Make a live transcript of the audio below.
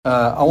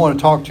I want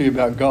to talk to you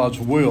about God's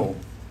will.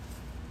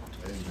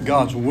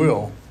 God's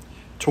will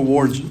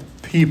towards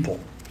people.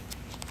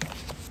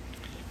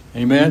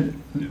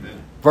 Amen.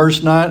 Amen.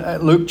 Verse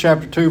 9, Luke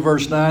chapter 2,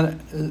 verse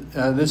 9.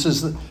 This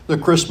is the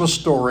Christmas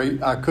story.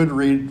 I could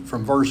read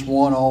from verse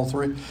 1 all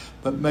three,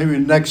 but maybe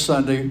next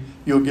Sunday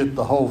you'll get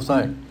the whole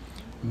thing.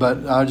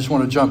 But I just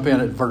want to jump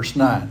in at verse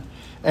 9.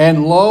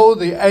 And lo,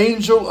 the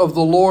angel of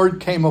the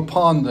Lord came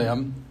upon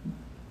them,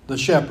 the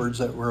shepherds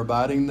that were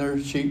abiding their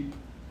sheep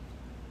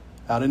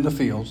out in the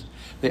fields.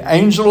 The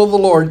angel of the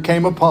Lord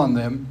came upon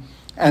them,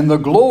 and the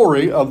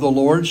glory of the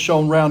Lord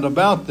shone round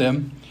about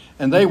them,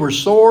 and they were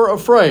sore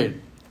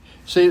afraid.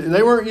 See,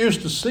 they weren't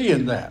used to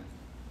seeing that,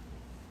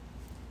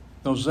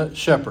 those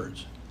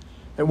shepherds.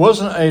 It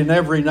wasn't an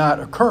every night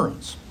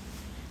occurrence.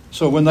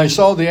 So when they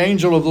saw the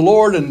angel of the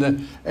Lord and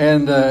the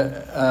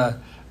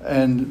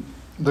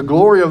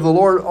glory of the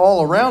Lord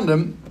all around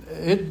them,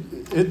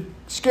 it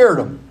scared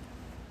them.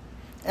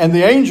 And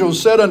the angel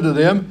said unto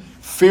them,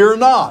 Fear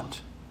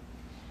not.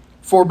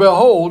 For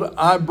behold,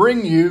 I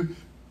bring you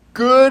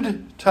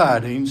good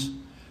tidings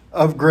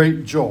of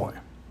great joy,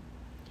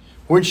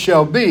 which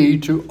shall be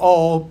to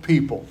all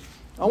people.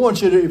 I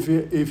want you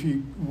to, if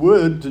you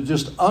would, to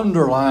just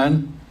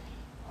underline,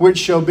 which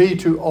shall be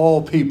to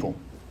all people.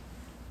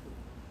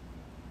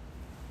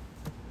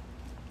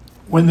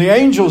 When the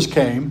angels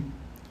came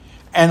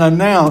and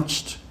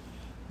announced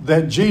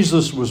that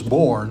Jesus was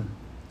born,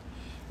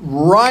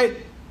 right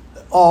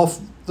off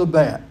the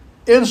bat,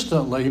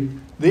 instantly,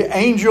 the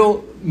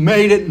angel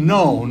made it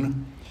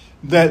known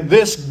that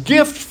this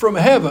gift from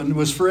heaven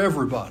was for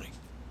everybody.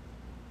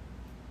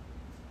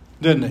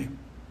 Didn't he?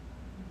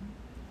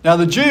 Now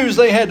the Jews,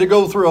 they had to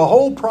go through a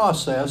whole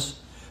process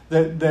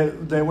that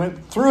they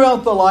went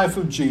throughout the life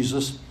of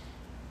Jesus,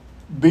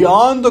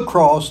 beyond the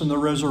cross and the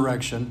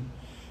resurrection,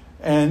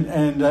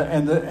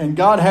 and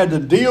God had to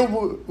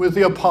deal with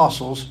the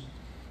apostles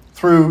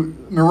through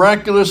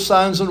miraculous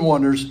signs and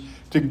wonders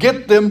to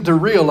get them to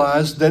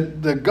realize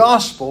that the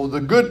gospel, the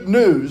good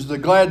news, the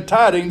glad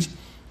tidings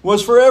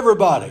was for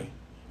everybody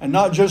and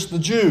not just the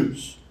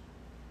Jews.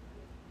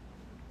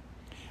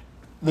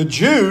 The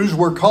Jews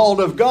were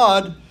called of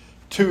God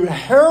to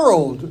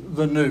herald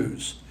the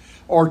news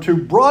or to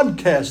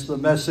broadcast the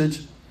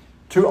message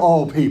to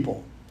all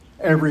people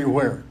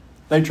everywhere.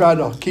 They tried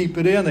to keep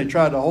it in. They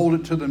tried to hold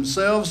it to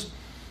themselves,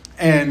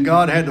 and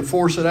God had to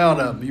force it out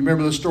of them. You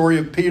remember the story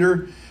of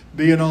Peter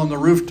being on the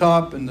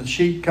rooftop and the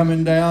sheet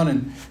coming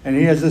down, and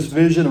he has this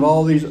vision of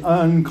all these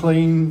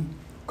unclean,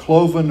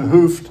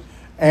 cloven-hoofed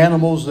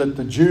animals that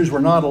the Jews were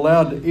not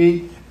allowed to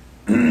eat.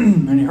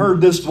 And he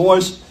heard this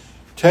voice,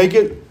 take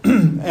it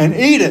and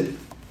eat it.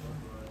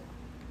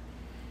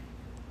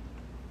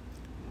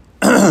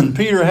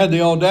 Peter had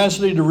the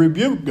audacity to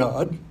rebuke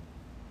God.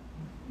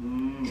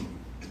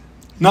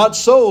 Not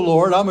so,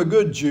 Lord. I'm a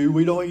good Jew.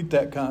 We don't eat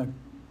that kind of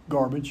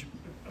garbage.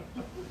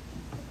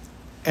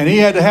 And he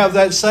had to have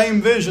that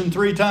same vision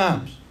 3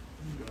 times.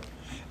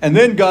 And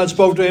then God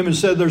spoke to him and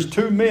said, there's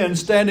 2 men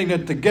standing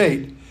at the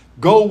gate.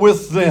 Go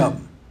with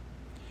them.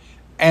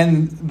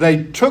 And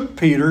they took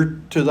Peter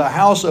to the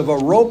house of a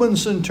Roman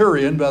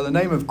centurion by the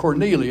name of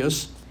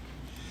Cornelius,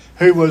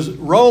 who was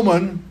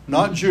Roman,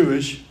 not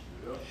Jewish.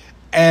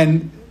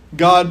 And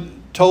God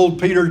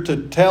told Peter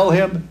to tell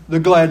him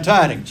the glad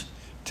tidings.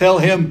 Tell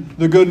him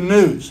the good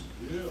news.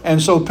 And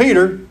so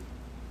Peter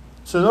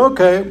said,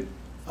 okay,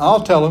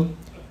 I'll tell him.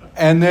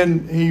 And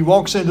then he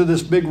walks into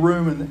this big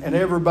room, and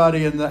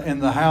everybody in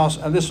the house.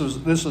 And this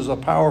is a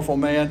powerful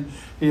man.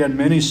 He had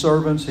many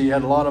servants. He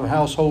had a lot of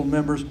household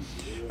members,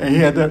 and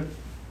he had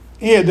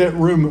that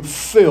room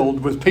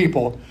filled with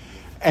people.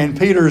 And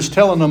Peter is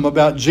telling them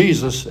about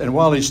Jesus. And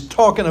while he's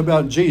talking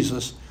about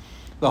Jesus,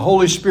 the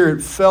Holy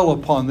Spirit fell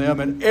upon them,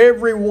 and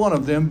every one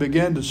of them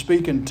began to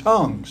speak in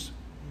tongues.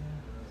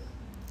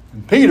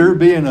 And Peter,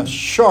 being as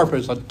sharp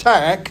as a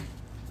tack,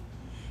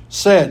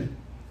 said,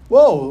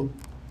 "Whoa!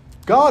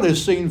 God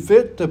has seen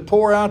fit to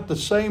pour out the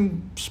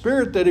same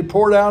Spirit that He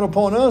poured out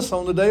upon us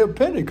on the day of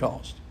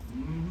Pentecost."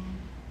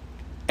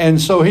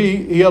 And so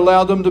he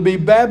allowed them to be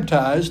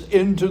baptized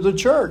into the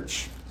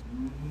church.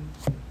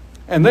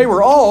 And they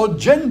were all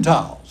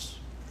Gentiles.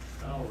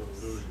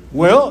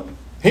 Well,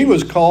 he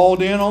was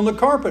called in on the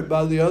carpet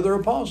by the other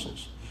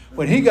apostles.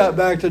 When he got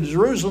back to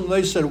Jerusalem,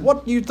 they said,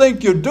 "What do you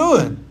think you're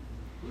doing?"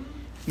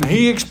 And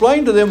he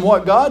explained to them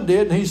what God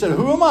did. And he said,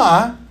 "Who am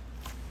I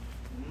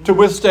to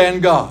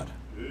withstand God?"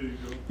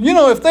 You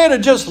know, if they'd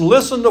have just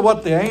listened to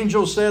what the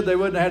angels said, they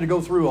wouldn't have had to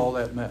go through all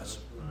that mess.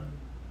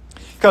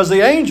 Because the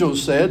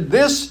angels said,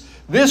 this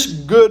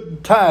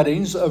good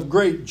tidings of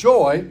great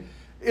joy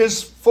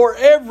is for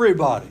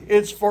everybody.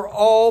 It's for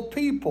all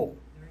people.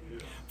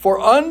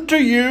 For unto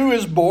you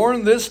is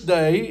born this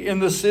day in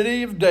the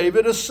city of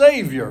David a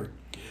Savior,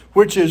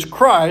 which is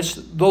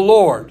Christ the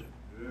Lord.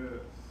 Yes.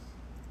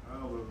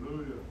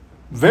 Hallelujah.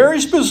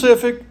 Very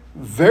specific,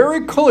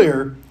 very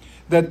clear,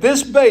 that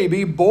this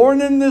baby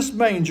born in this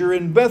manger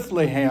in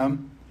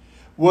Bethlehem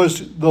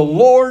was the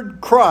Lord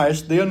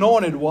Christ, the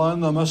Anointed One,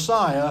 the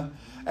Messiah,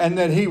 and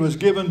that He was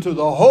given to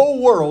the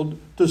whole world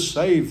to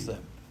save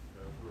them.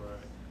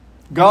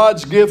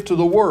 God's gift to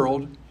the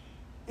world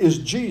is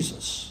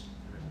Jesus.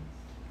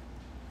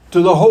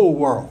 To the whole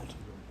world.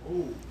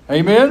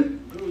 Amen?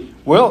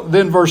 Well,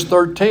 then verse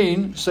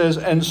 13 says,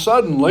 and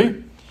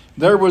suddenly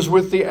there was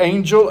with the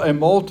angel a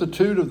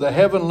multitude of the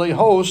heavenly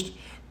host,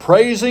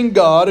 praising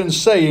God and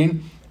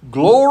saying,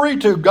 glory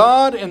to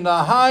God in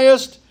the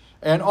highest,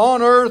 and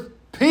on earth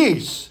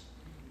peace,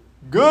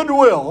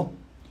 goodwill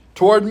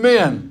toward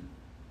men.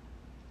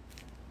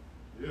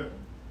 Yeah.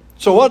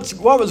 So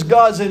what was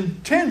God's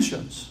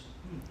intentions?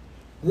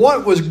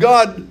 What was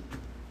God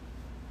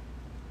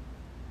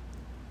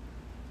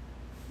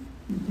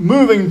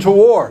moving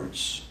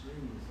towards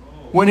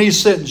when He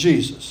sent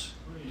Jesus?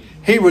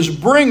 He was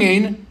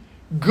bringing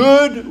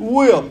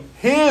goodwill,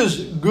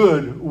 His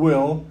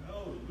goodwill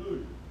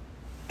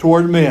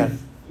toward men.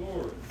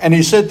 And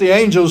He sent the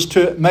angels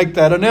to make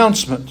that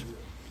announcement,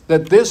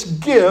 that this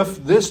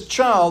gift, this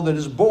child that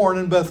is born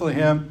in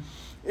Bethlehem,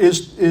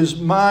 is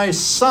my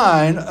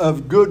sign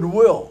of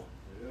goodwill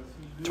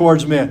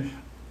towards men.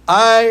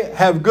 I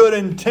have good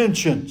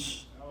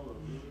intentions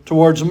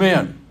towards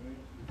men.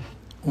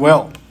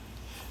 Well,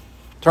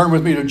 turn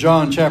with me to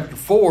John chapter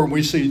 4, and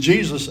we see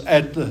Jesus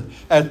at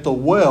the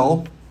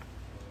well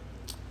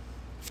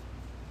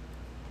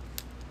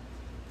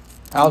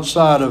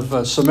outside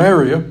of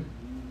Samaria,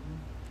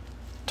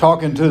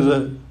 talking to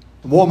the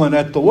woman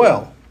at the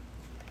well.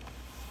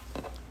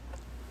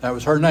 That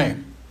was her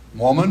name,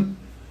 woman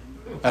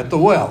at the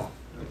well.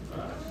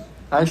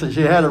 Actually,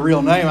 she had a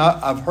real name.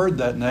 I've heard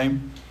that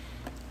name.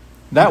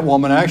 That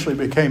woman actually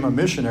became a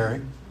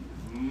missionary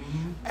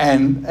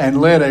and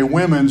led a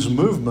women's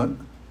movement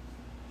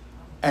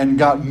and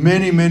got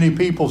many, many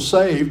people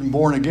saved and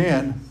born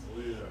again,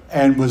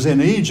 and was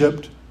in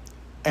Egypt,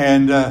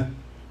 and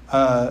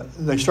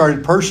they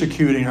started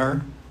persecuting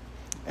her,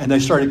 and they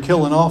started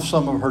killing off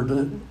some of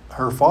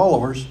her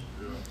followers,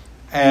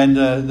 and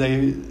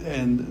they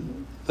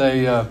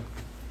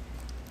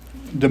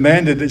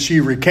demanded that she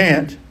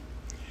recant,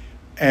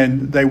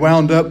 and they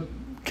wound up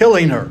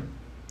killing her.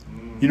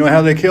 You know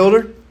how they killed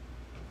her?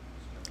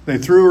 They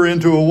threw her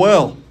into a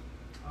well.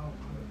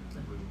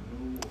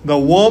 The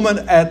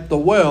woman at the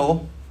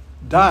well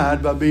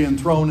died by being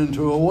thrown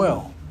into a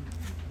well,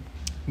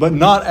 but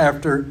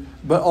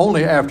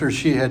only after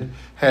she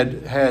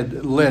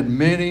had led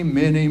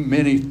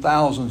many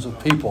thousands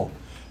of people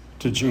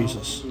to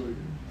Jesus.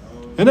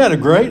 Isn't that a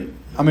great?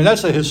 I mean,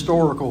 that's a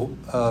historical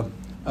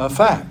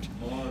fact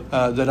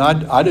that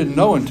I didn't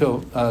know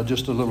until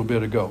just a little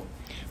bit ago.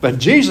 But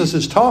Jesus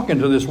is talking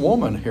to this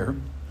woman here,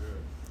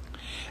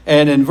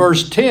 and in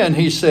verse 10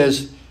 he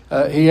says,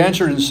 he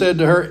answered and said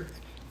to her,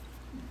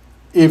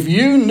 if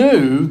you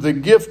knew the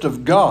gift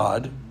of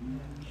God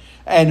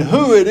and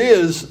who it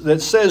is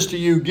that says to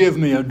you, give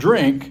me a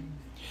drink,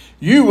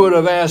 you would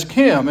have asked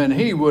Him and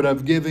He would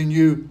have given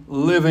you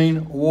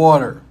living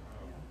water.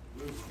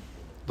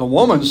 The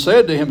woman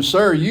said to him,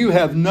 sir, you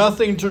have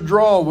nothing to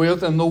draw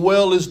with, and the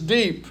well is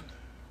deep.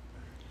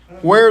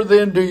 Where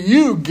then do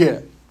you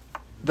get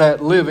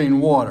that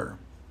living water?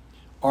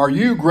 Are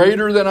you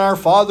greater than our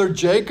father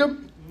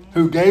Jacob,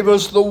 who gave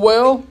us the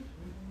well?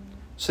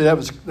 See, that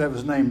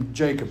was named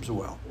Jacob's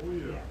well.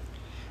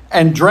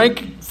 And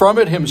drank from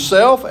it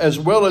himself, as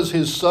well as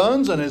his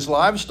sons and his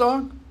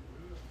livestock?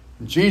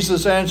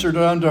 Jesus answered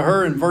unto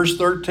her in verse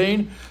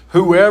 13,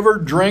 whoever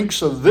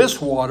drinks of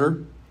this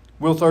water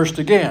will thirst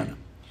again.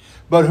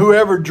 But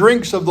whoever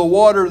drinks of the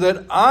water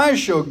that I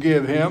shall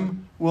give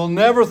him will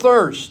never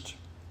thirst.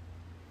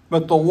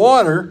 But the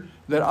water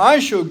that I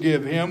shall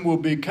give him will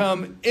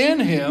become in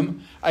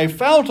him a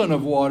fountain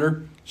of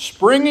water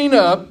springing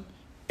up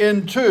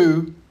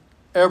into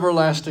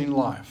everlasting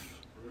life.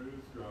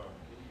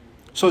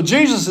 So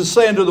Jesus is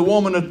saying to the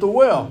woman at the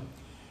well,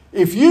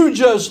 if you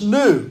just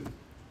knew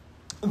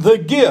the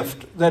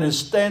gift that is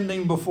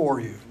standing before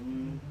you,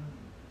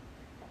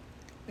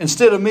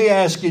 instead of me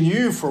asking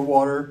you for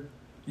water,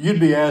 you'd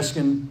be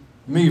asking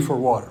me for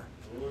water.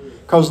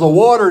 Because the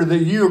water that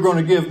you're going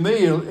to give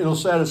me, it'll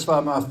satisfy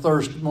my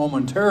thirst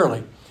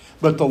momentarily.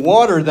 But the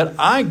water that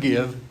I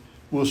give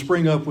will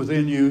spring up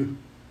within you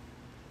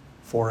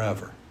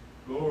forever.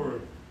 Glory.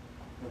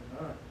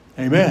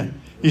 Amen.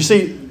 You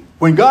see,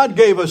 when God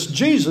gave us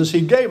Jesus,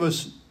 He gave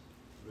us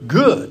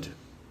good.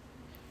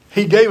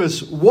 He gave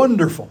us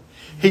wonderful.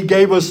 He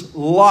gave us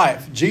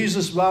life.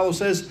 Jesus, the Bible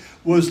says,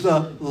 was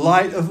the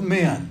light of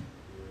men.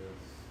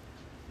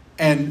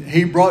 And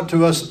He brought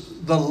to us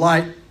the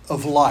light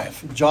of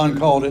life. John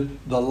called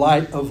it the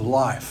light of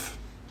life.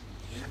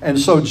 And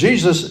so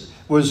Jesus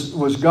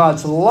was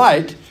God's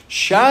light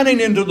shining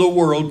into the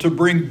world to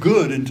bring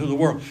good into the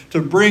world, to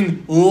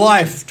bring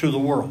life to the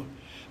world,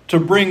 to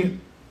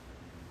bring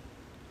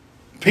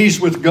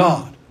peace with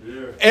God.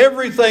 Yeah.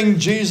 Everything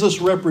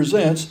Jesus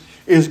represents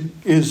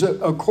is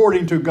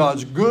according to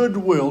God's good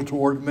will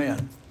toward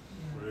men.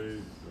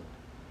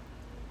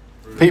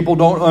 People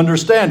don't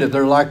understand it.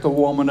 They're like the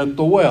woman at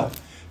the well.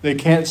 They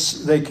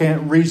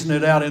can't reason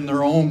it out in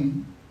their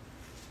own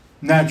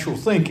natural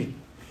thinking.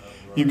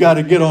 You've got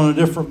to get on a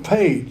different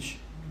page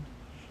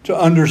to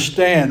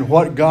understand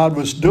what God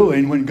was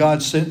doing when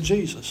God sent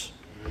Jesus.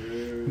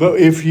 But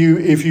if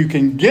you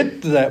can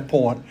get to that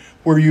point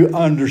where you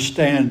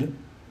understand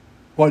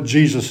what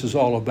Jesus is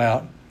all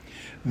about,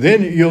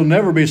 then you'll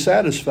never be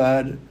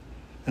satisfied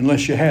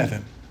unless you have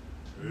Him.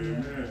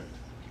 Amen.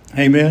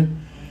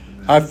 Amen.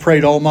 I've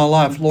prayed all my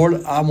life,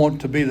 Lord, I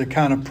want to be the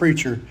kind of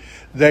preacher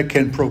that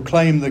can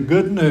proclaim the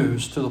good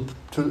news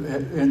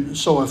and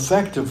so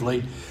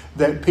effectively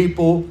that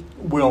people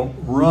will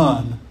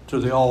run to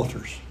the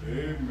altars.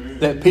 Amen.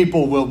 That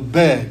people will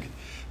beg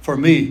for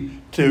me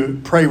to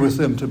pray with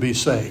them to be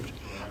saved.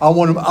 I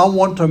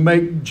want to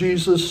make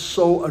Jesus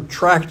so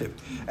attractive.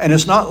 And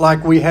it's not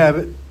like we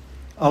have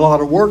a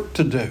lot of work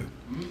to do,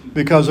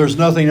 because there's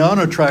nothing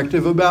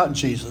unattractive about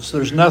Jesus.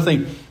 There's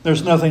nothing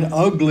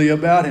ugly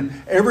about Him.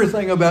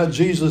 Everything about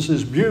Jesus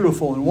is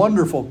beautiful and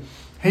wonderful.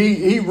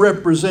 He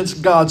represents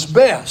God's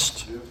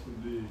best. Yes,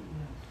 indeed.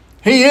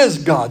 He is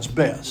God's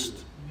best.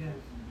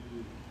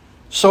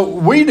 So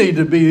we need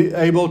to be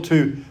able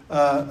to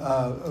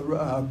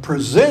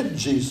present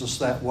Jesus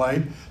that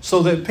way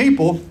so that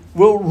people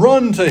will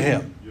run to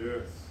Him. Yes.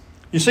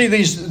 You see,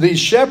 these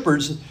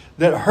shepherds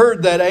that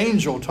heard that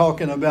angel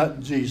talking about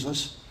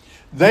Jesus,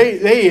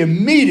 they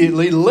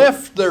immediately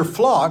left their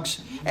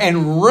flocks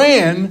and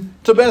ran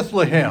to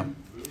Bethlehem.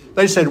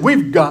 They said,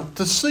 we've got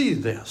to see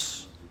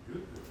this.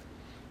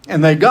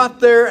 And they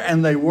got there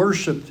and they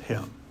worshiped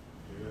Him.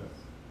 Yes.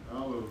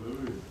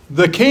 Hallelujah.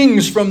 The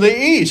kings from the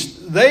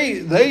east,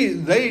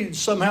 they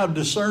somehow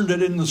discerned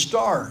it in the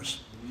stars.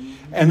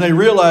 And they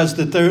realized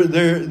that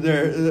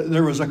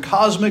there was a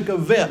cosmic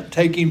event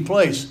taking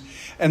place.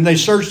 And they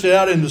searched it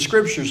out in the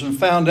Scriptures and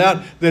found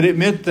out that it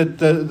meant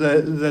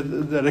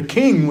that a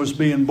king was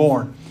being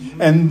born.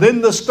 And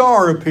then the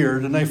star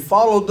appeared and they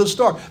followed the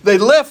star. They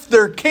left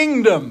their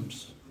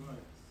kingdoms.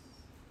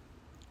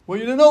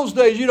 Well, in those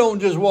days, you don't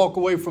just walk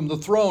away from the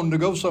throne to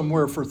go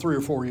somewhere for 3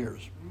 or 4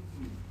 years.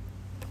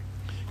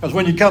 Because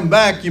when you come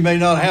back, you may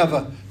not have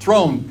a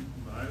throne.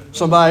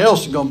 Somebody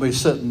else is going to be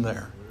sitting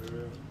there.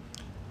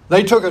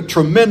 They took a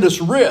tremendous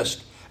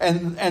risk.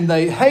 And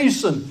they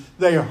hastened,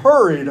 they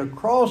hurried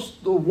across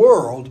the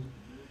world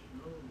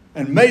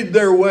and made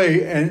their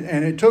way.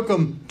 And it took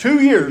them 2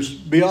 years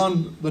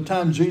beyond the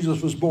time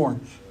Jesus was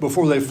born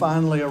before they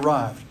finally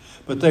arrived.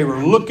 But they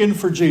were looking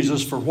for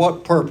Jesus for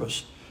what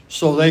purpose?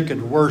 So they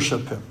could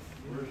worship Him.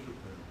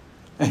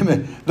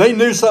 Amen. They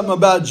knew something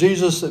about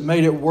Jesus that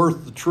made it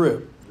worth the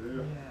trip.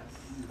 Yeah.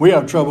 We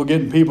have trouble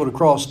getting people to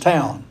cross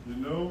town. You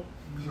know?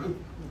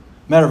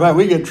 Matter of fact,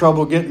 we get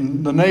trouble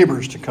getting the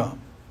neighbors to come.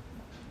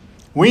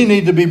 We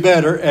need to be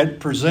better at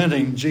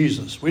presenting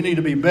Jesus. We need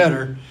to be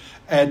better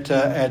at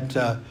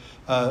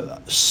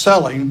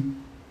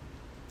selling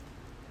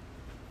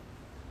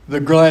the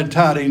glad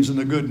tidings and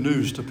the good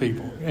news to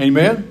people.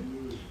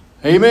 Amen?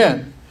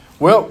 Amen.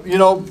 Well,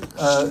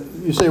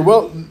 you say,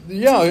 well,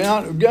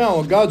 yeah,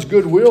 God's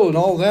goodwill and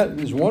all that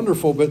is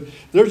wonderful, but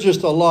there's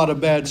just a lot of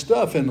bad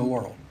stuff in the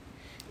world.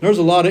 There's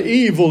a lot of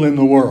evil in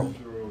the world.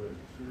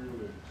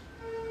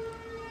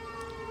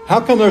 How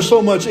come there's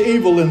so much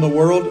evil in the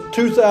world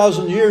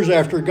 2,000 years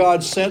after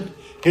God sent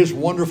His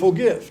wonderful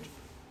gift?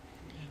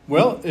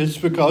 Well, it's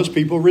because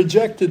people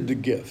rejected the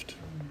gift.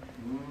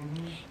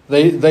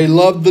 They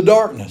loved the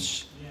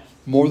darkness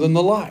more than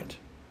the light.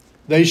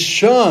 They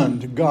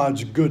shunned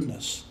God's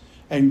goodness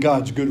and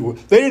God's goodwill.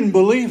 They didn't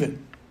believe it.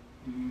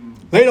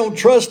 They don't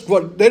trust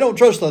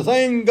the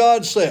thing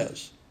God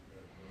says.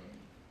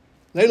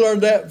 They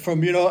learned that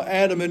from,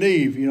 Adam and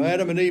Eve.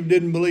 Adam and Eve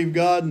didn't believe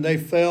God and they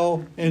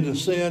fell into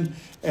sin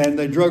and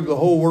they drug the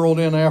whole world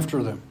in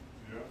after them.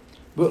 Yeah.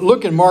 But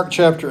look in Mark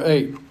chapter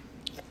 8.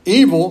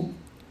 Evil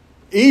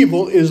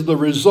is the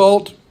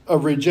result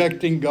of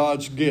rejecting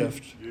God's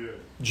gift,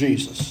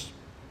 Jesus.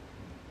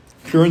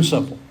 Pure and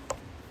simple.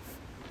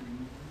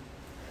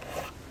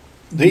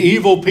 The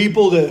evil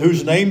people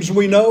whose names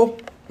we know,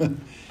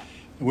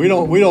 we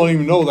don't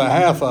even know the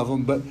half of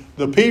them, but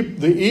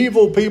the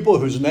evil people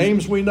whose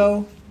names we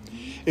know,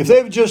 if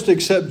they would just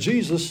accept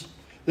Jesus,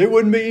 they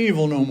wouldn't be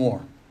evil no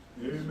more.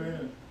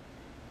 Amen.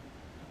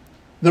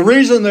 The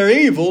reason they're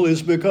evil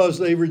is because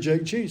they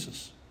reject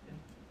Jesus.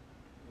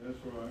 That's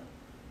right.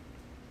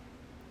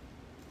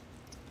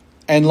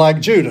 And like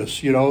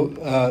Judas,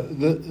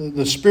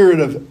 the spirit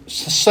of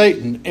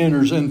Satan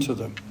enters into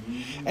them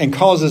and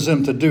causes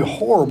them to do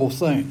horrible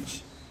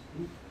things.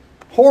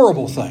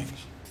 Horrible things.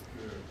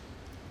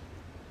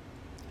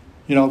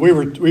 We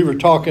were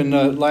talking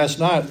last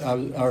night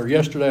or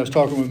yesterday. I was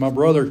talking with my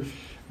brother.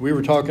 We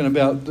were talking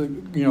about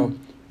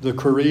the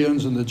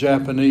Koreans and the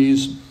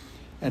Japanese,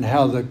 and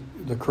how the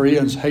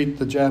Koreans hate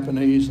the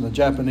Japanese and the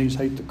Japanese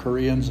hate the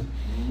Koreans,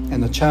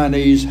 and the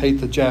Chinese hate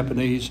the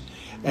Japanese.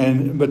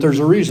 But there's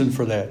a reason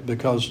for that,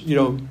 because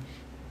World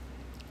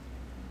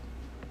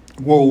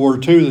War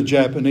II, the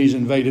Japanese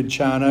invaded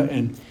China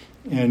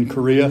and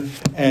Korea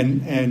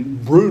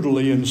and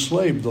brutally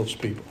enslaved those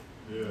people.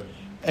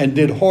 And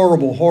did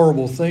horrible,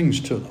 horrible things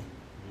to them.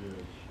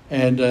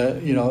 And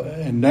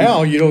and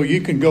now you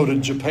can go to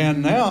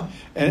Japan now,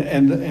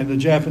 and the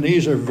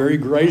Japanese are very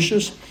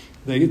gracious,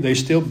 They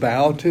still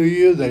bow to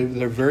you.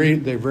 They're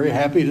very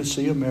happy to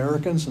see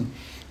Americans,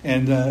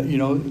 and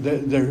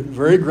they're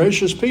very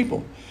gracious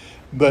people.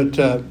 But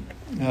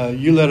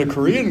you let a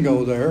Korean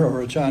go there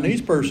or a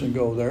Chinese person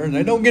go there, and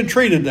they don't get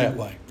treated that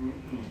way.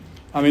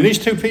 I mean, these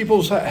two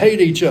peoples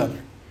hate each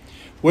other.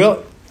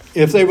 Well,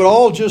 if they would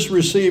all just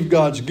receive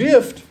God's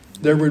gift,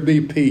 there would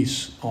be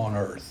peace on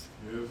earth.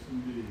 Yes,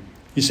 indeed.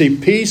 You see,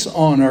 peace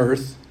on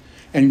earth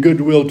and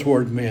goodwill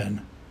toward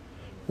men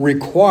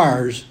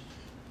requires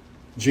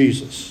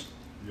Jesus.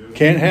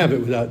 Can't have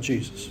it without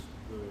Jesus.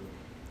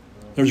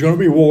 There's going to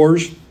be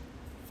wars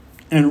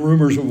and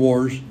rumors of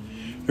wars.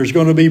 There's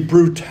going to be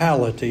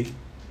brutality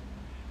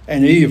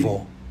and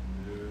evil.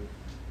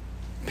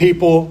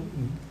 People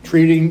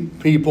treating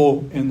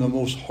people in the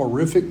most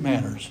horrific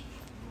manners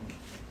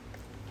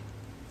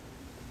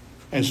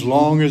as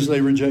long as they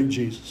reject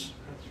Jesus.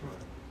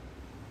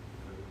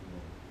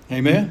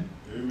 Amen?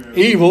 Amen.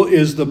 Evil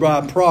is the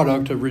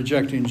byproduct of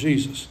rejecting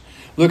Jesus.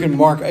 Look in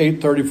Mark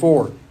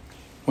 8:34.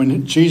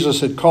 When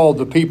Jesus had called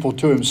the people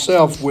to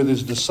himself with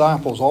his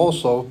disciples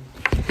also,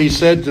 he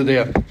said to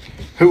them,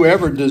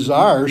 "Whoever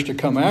desires to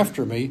come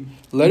after me,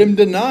 let him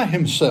deny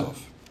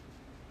himself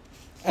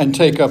and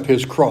take up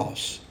his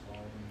cross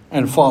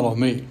and follow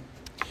me.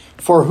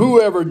 For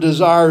whoever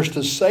desires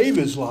to save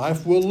his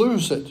life will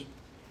lose it.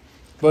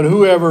 But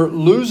whoever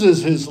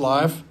loses his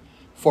life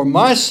for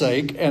my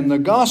sake and the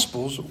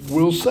gospel's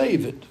will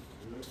save it."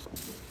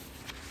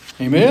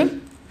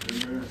 Amen?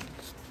 Amen.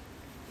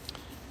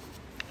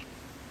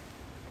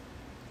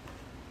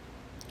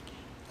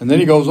 And then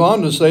he goes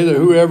on to say that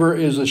whoever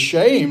is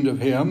ashamed of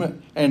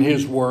him and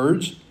his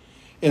words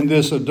in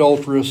this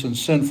adulterous and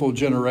sinful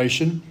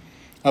generation,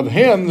 of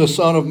him the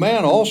Son of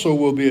Man also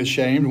will be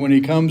ashamed when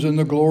he comes in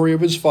the glory of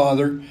his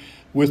Father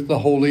with the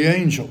holy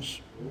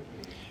angels.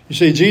 You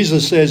see,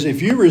 Jesus says,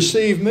 if you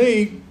receive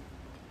me,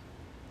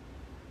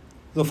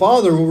 the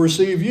Father will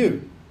receive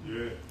you.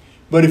 Yeah.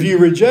 But if you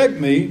reject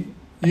me,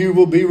 you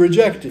will be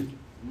rejected.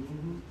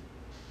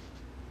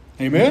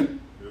 Amen?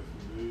 Yes,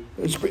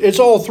 indeed. It's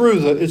all through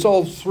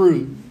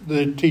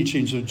the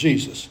teachings of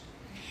Jesus.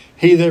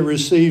 He that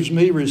receives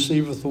me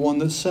receiveth the one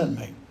that sent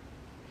me.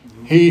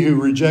 He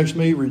who rejects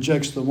me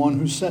rejects the one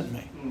who sent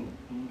me.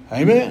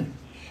 Amen.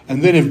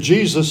 And then if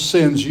Jesus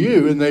sends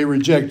you and they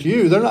reject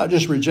you, they're not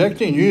just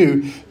rejecting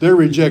you, they're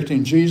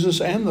rejecting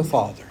Jesus and the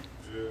Father.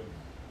 Yeah.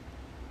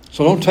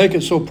 So don't take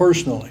it so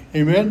personally.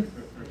 Amen.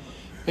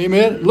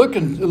 Amen. Look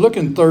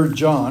in 3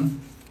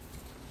 John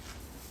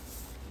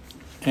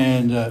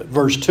and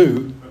verse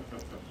 2.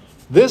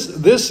 This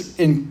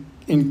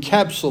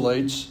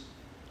encapsulates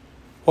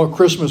what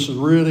Christmas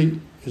really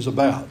is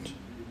about.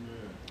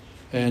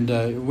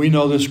 And we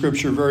know this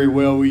scripture very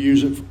well. We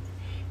use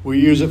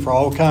it for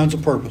all kinds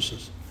of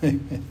purposes.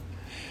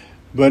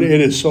 But it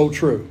is so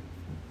true.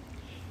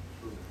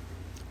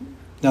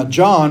 Now,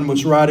 John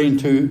was writing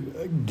to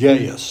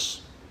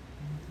Gaius.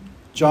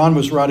 John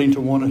was writing to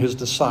one of his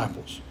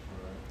disciples.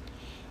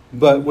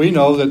 But we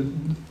know that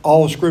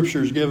all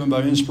Scripture is given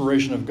by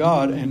inspiration of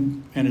God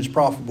and is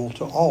profitable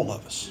to all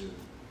of us.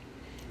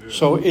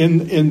 So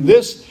in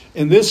this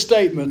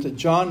statement that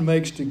John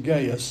makes to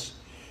Gaius,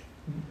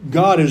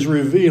 God is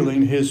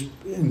revealing his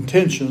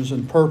intentions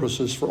and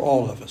purposes for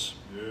all of us.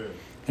 Yeah.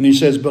 And he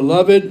says,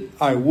 "Beloved,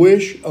 I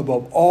wish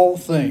above all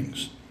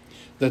things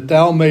that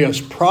thou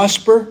mayest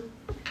prosper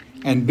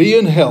and be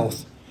in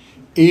health,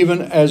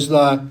 even as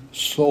thy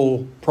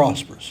soul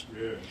prospers."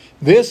 Yeah.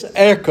 This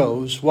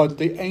echoes what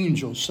the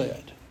angel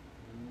said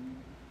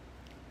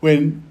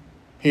when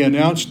he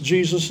announced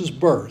Jesus'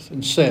 birth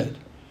and said,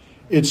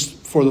 "It's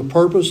for the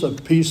purpose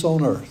of peace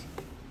on earth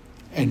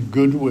and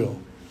goodwill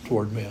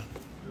toward men."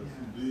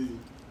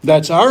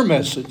 That's our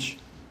message.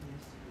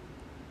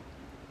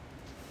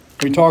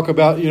 We talk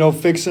about,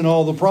 fixing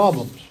all the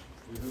problems.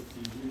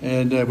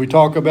 And we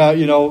talk about,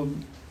 the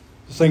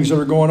things that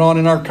are going on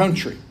in our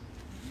country.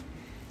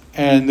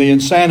 And the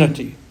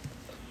insanity.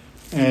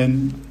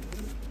 And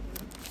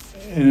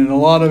in a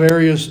lot of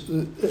areas,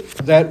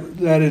 that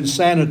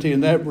insanity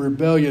and that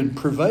rebellion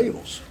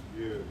prevails.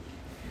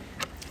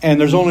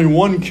 And there's only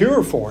one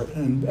cure for it.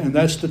 And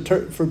that's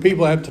for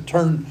people to have to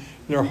turn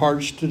their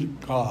hearts to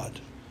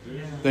God.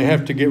 They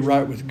have to get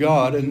right with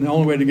God, and the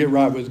only way to get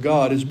right with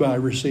God is by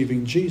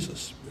receiving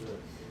Jesus.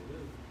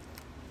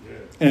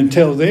 And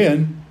until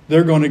then,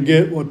 they're going to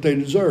get what they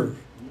deserve.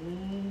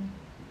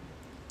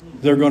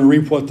 They're going to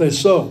reap what they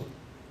sow.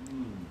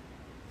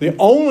 The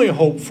only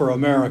hope for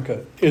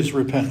America is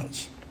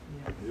repentance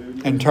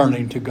and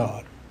turning to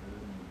God.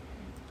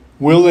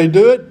 Will they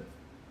do it?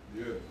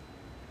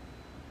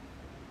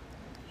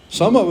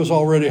 Some of us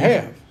already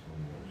have.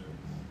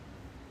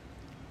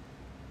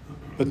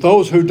 But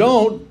those who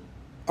don't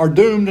are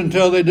doomed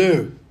until they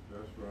do.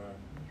 That's right.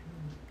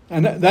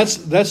 And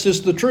that's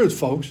just the truth,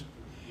 folks.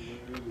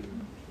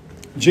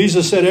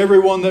 Jesus said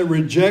everyone that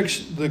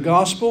rejects the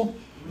gospel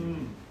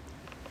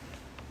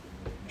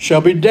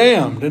shall be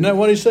damned. Isn't that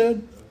what he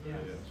said?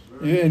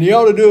 Yeah, and you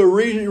ought to do a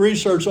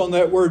research on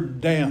that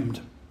word damned.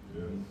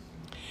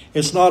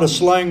 It's not a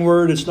slang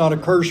word. It's not a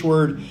curse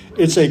word.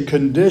 It's a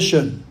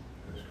condition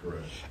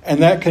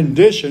And that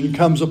condition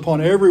comes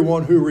upon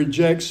everyone who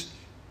rejects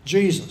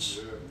Jesus.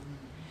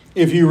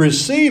 If you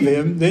receive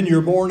Him, then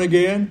you're born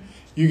again.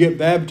 You get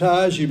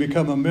baptized. You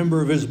become a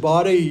member of His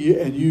body.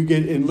 And you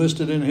get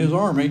enlisted in His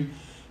army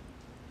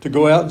to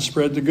go out and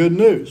spread the good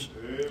news.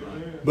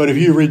 Amen. But if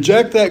you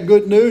reject that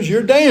good news,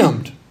 you're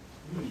damned.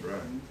 That's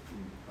right.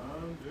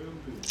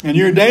 And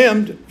you're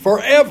damned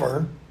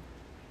forever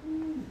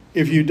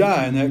if you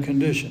die in that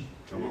condition.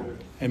 Come on.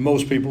 And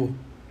most people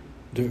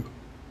do.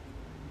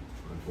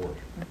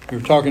 Unfortunately. We're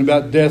talking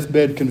about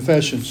deathbed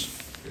confessions.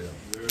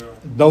 Yeah.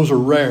 Those are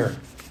rare.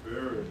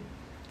 Very,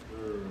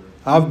 very.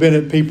 I've been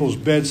at people's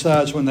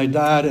bedsides when they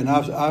died, and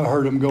I've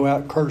heard them go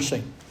out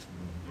cursing,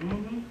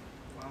 Mm-hmm.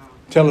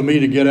 telling me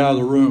to get out of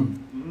the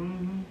room.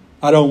 Mm-hmm.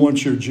 I don't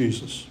want your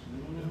Jesus.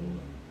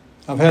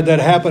 I've had that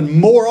happen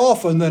more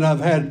often than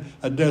I've had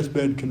a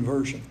deathbed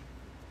conversion.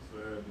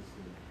 Sad to see.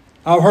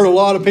 I've heard a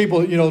lot of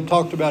people,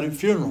 talked about at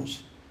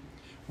funerals.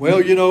 Well,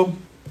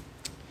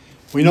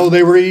 we know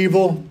they were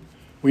evil.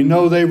 We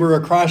know they were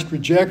a Christ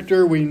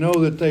rejecter. We know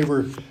that they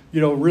were,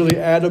 really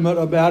adamant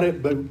about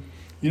it. But,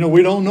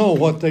 we don't know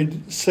what they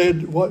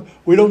said.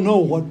 We don't know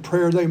what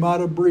prayer they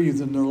might have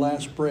breathed in their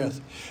last breath.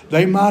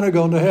 They might have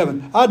gone to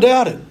heaven. I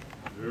doubt it.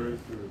 Very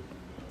true.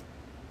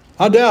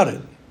 I doubt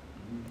it.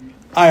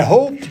 I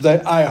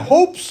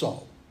hope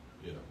so.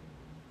 Yeah.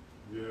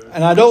 Yeah.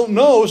 And I don't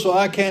know, so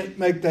I can't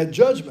make that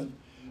judgment.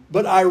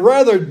 But I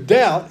rather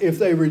doubt if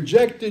they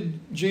rejected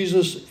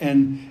Jesus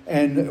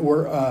and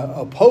were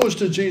opposed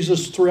to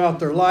Jesus throughout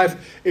their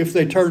life, if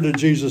they turned to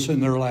Jesus in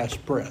their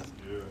last breath.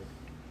 Yeah.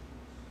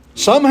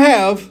 Some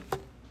have,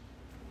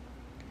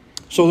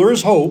 so there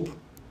is hope.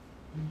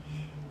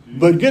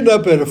 But getting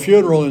up at a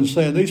funeral and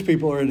saying these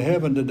people are in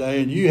heaven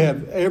today, and you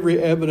have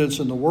every evidence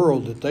in the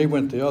world that they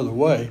went the other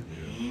way,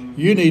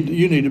 you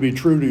need to be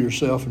true to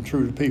yourself and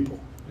true to people.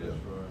 Yeah. That's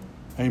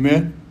right. Amen.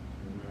 Amen.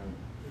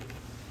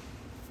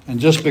 And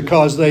just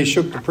because they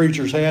shook the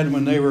preacher's hand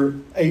when they were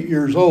 8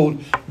 years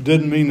old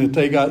didn't mean that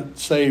they got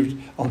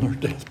saved on their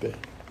deathbed.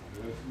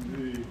 Yes,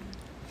 indeed.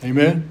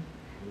 Amen.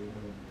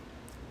 Amen.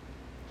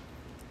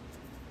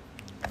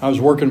 I was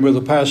working with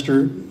a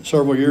pastor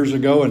several years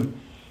ago,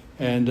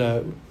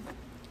 and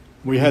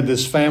we had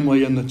this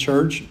family in the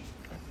church,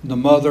 the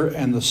mother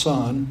and the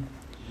son,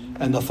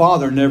 and the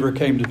father never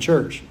came to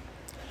church.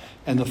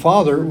 And the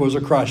father was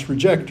a Christ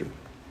rejecter.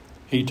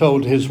 He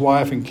told his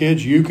wife and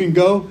kids, "You can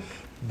go,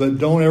 but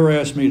don't ever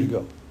ask me to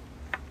go."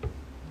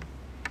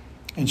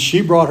 And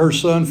she brought her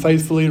son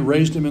faithfully and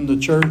raised him in the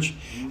church.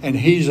 And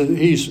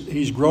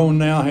he's grown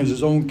now, has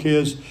his own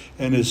kids,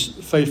 and is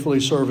faithfully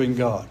serving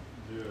God.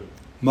 Yeah.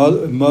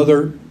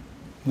 Mother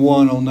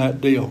won on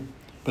that deal.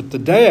 But the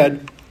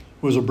dad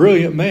was a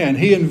brilliant man.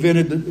 He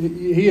invented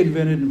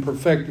and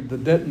perfected the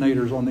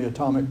detonators on the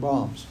atomic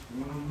bombs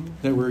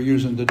that we're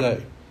using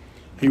today.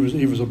 He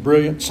was a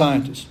brilliant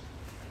scientist.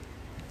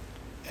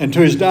 And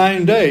to his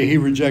dying day, he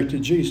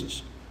rejected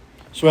Jesus.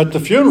 So at the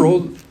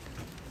funeral,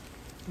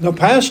 the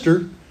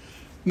pastor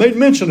made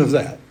mention of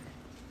that.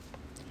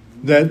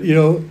 That,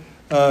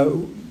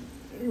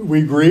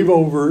 we grieve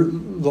over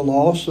the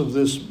loss of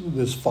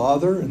this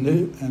father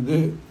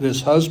and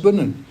this husband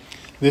and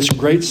this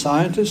great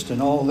scientist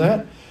and all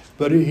that.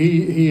 But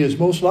he is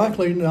most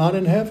likely not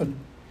in heaven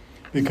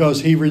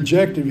because he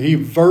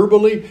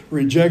verbally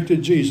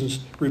rejected Jesus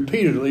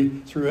repeatedly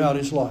throughout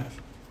his life.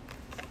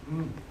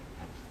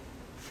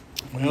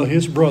 Well,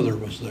 his brother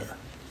was there.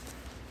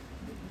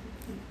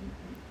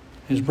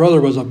 His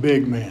brother was a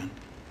big man.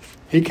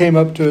 He came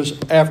up to us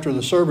after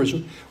the service.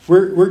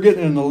 We're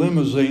getting in the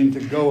limousine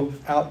to go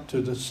out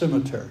to the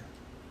cemetery.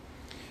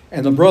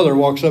 And the brother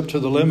walks up to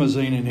the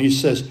limousine and he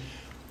said,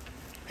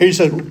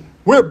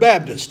 "We're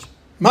Baptist.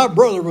 My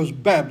brother was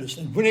Baptist.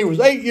 And when he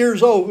was 8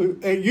 years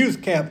old at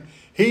youth camp,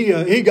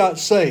 he got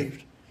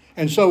saved.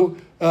 And so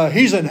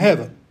he's in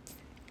heaven.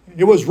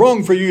 It was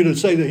wrong for you to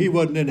say that he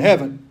wasn't in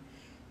heaven."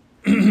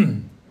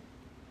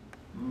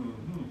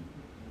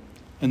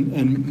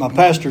 And my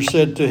pastor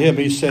said to him,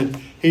 he said,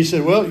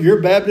 "Well,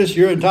 you're Baptist,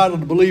 you're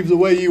entitled to believe the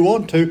way you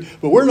want to,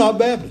 but we're not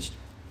Baptist."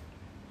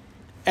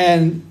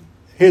 And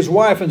his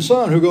wife and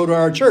son who go to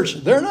our church,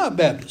 they're not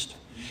Baptist.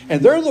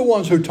 And they're the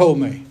ones who told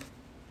me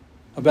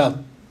about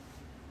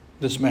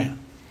this man.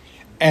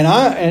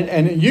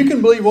 And you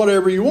can believe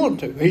whatever you want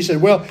to. He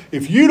said, "Well,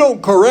 if you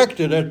don't correct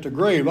it at the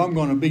grave, I'm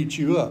going to beat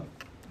you up."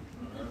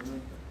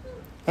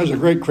 That was a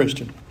great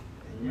Christian.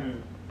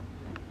 Amen.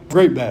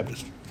 Great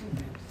Baptist.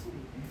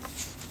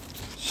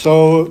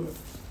 So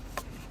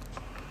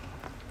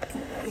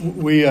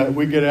we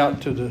get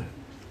out to the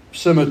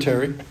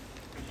cemetery,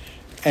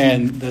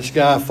 and this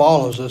guy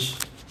follows us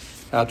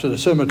out to the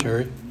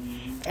cemetery.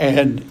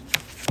 And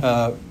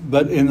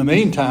but in the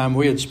meantime,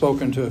 we had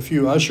spoken to a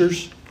few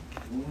ushers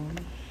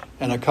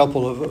and a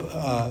couple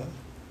of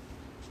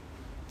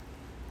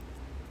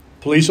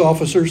police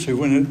officers who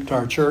went into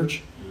our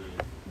church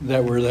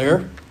that were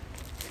there.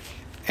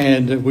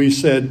 And we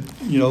said,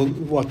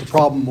 what the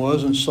problem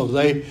was. And so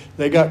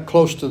they got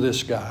close to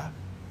this guy.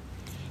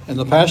 And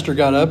the pastor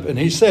got up and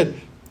he said,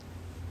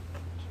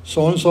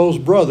 so-and-so's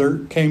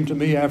brother came to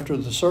me after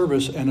the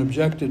service and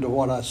objected to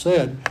what I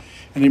said.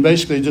 And he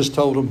basically just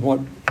told him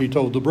what he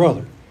told the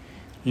brother.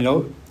 You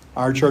know,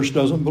 our church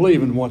doesn't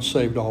believe in once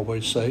saved,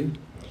 always saved.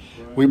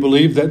 We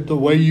believe that the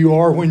way you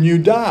are when you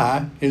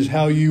die is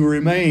how you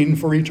remain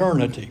for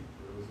eternity.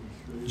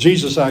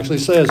 Jesus actually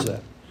says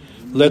that.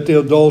 Let the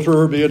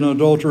adulterer be an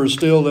adulterer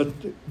still.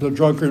 Let the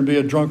drunkard be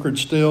a drunkard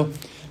still.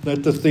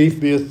 Let the thief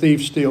be a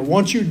thief still.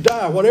 Once you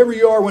die, whatever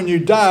you are when you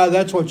die,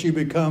 that's what you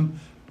become.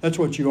 That's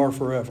what you are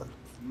forever.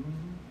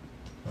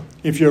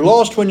 If you're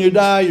lost when you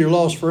die, you're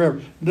lost forever.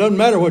 It doesn't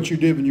matter what you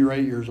did when you were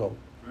 8 years old.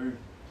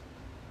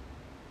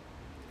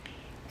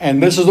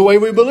 And this is the way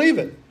we believe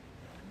it.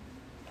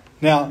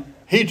 Now,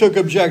 he took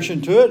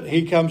objection to it.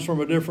 He comes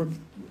from a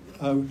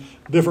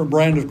different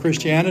brand of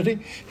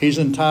Christianity. He's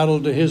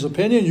entitled to his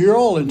opinion. You're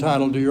all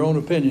entitled to your own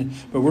opinion,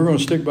 but we're going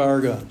to stick by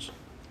our guns.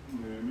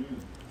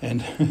 Amen.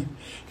 And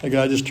the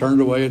guy just turned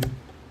away and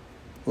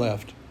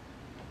left.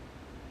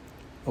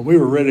 Well, we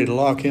were ready to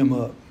lock him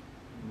up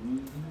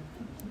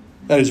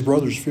at his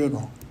brother's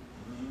funeral.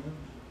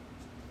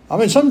 I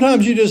mean,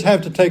 sometimes you just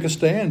have to take a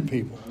stand,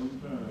 people.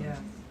 Yeah.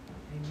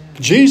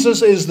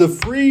 Jesus is the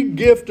free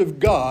gift of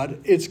God.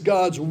 It's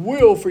God's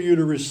will for you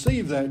to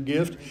receive that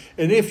gift.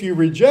 And if you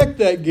reject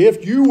that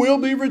gift, you will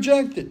be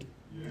rejected.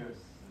 Yes.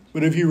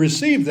 But if you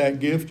receive that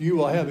gift, you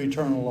will have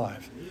eternal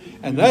life.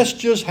 And that's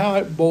just how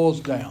it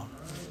boils down.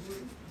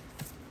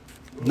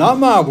 Not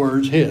my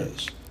words,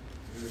 his.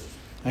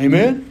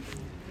 Amen?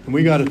 And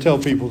we got to tell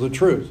people the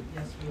truth.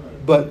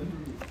 But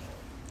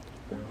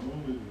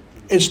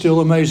it still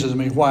amazes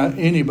me why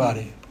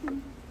anybody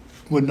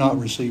would not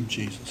receive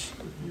Jesus.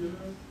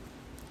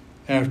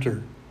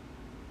 After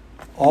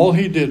all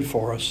he did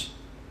for us,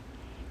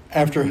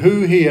 after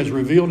who he has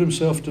revealed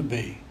himself to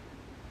be,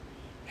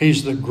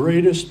 he's the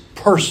greatest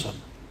person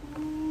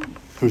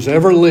who's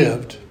ever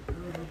lived,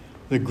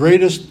 the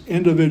greatest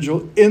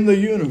individual in the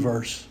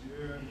universe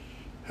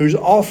who's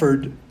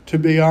offered to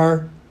be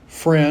our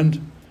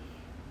friend,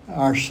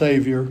 our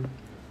Savior,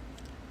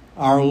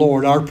 our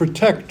Lord, our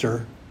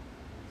protector.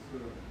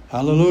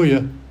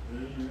 Hallelujah.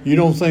 You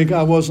don't think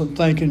I wasn't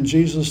thanking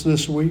Jesus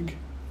this week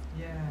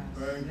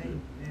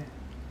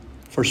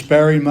for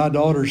sparing my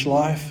daughter's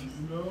life?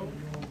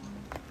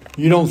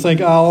 You don't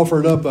think I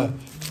offered up a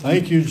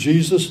thank you,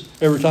 Jesus,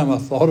 every time I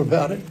thought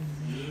about it?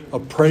 A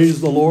praise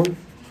the Lord?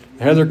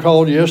 Heather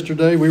called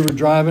yesterday. We were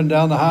driving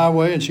down the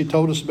highway and she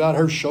told us about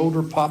her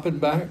shoulder popping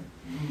back.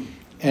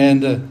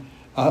 And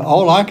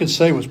all I could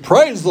say was,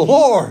 praise the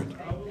Lord.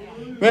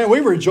 Man, we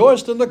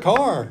rejoiced in the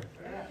car.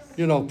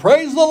 You know,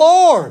 praise the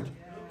Lord.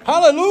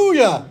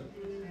 Hallelujah.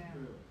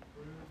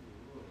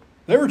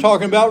 They were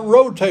talking about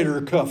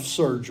rotator cuff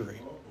surgery.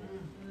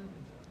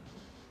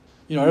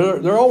 You know,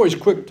 they're always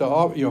quick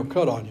to,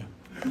 cut on you.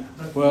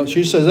 Well,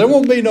 she says, there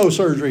won't be no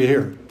surgery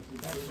here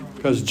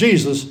because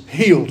Jesus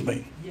healed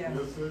me.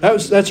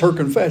 That's her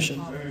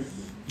confession.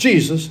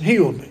 Jesus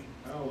healed me.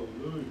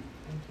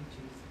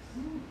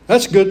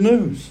 That's good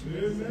news.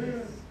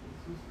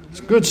 It's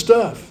good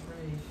stuff.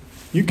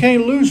 You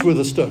can't lose with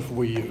the stuff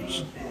we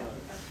use.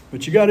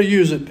 But you got to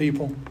use it,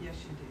 people.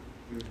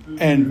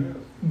 And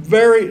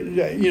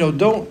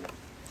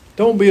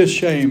don't be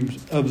ashamed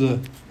of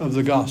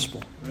the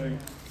gospel.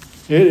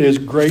 It is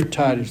great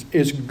tidings.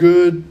 It's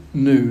good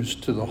news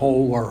to the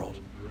whole world.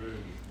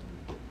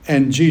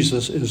 And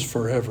Jesus is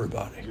for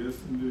everybody.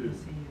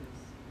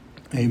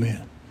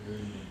 Amen.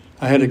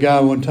 I had a guy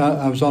one time,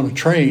 I was on a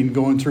train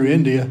going through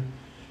India,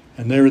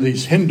 and there were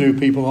these Hindu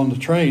people on the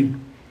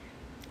train.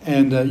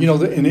 And,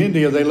 in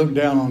India, they look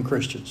down on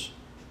Christians.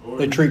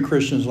 They treat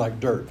Christians like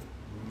dirt.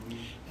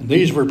 And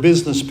these were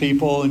business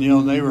people,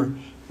 and, they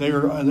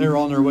were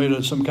on their way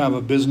to some kind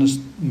of a business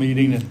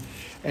meeting,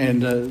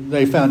 and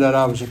they found out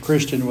I was a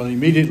Christian. Well,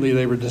 immediately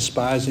they were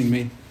despising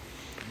me.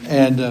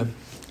 And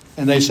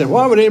they said,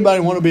 why would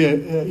anybody want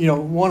to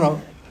want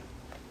to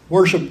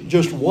worship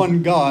just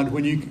one God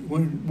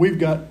when we've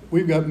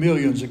got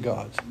millions of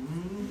gods?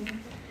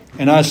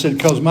 And I said,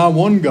 because my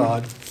one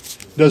God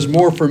does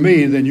more for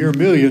me than your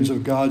millions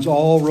of gods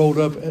all rolled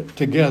up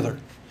together.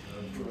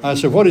 I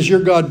said, what has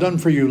your God done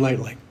for you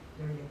lately?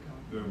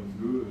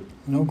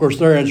 And of course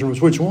their answer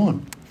was, which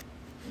one?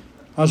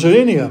 I said,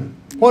 any of them.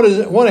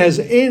 What has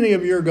any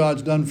of your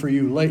gods done for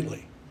you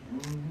lately?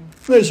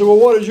 They said, well,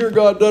 what has your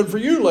God done for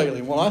you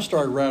lately? Well, I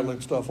started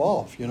rattling stuff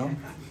off,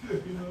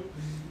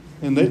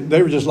 And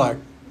they were just like,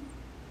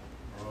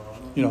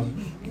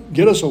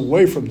 get us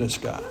away from this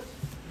guy.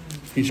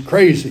 He's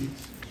crazy.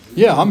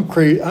 Yeah, I'm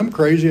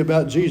crazy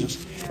about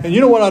Jesus. And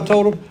you know what I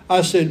told him?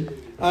 I said,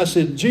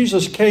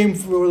 Jesus came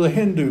for the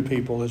Hindu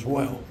people as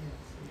well.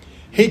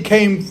 He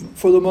came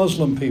for the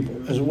Muslim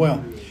people as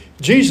well.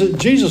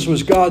 Jesus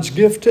was God's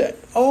gift to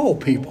all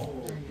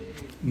people.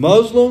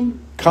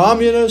 Muslim,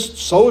 communist,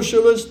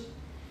 socialist,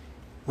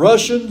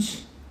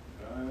 Russians,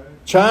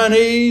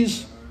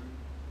 Chinese,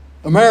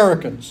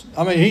 Americans.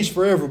 I mean, he's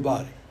for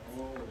everybody.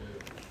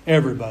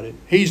 Everybody.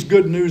 He's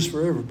good news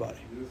for everybody.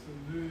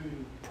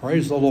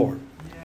 Praise the Lord.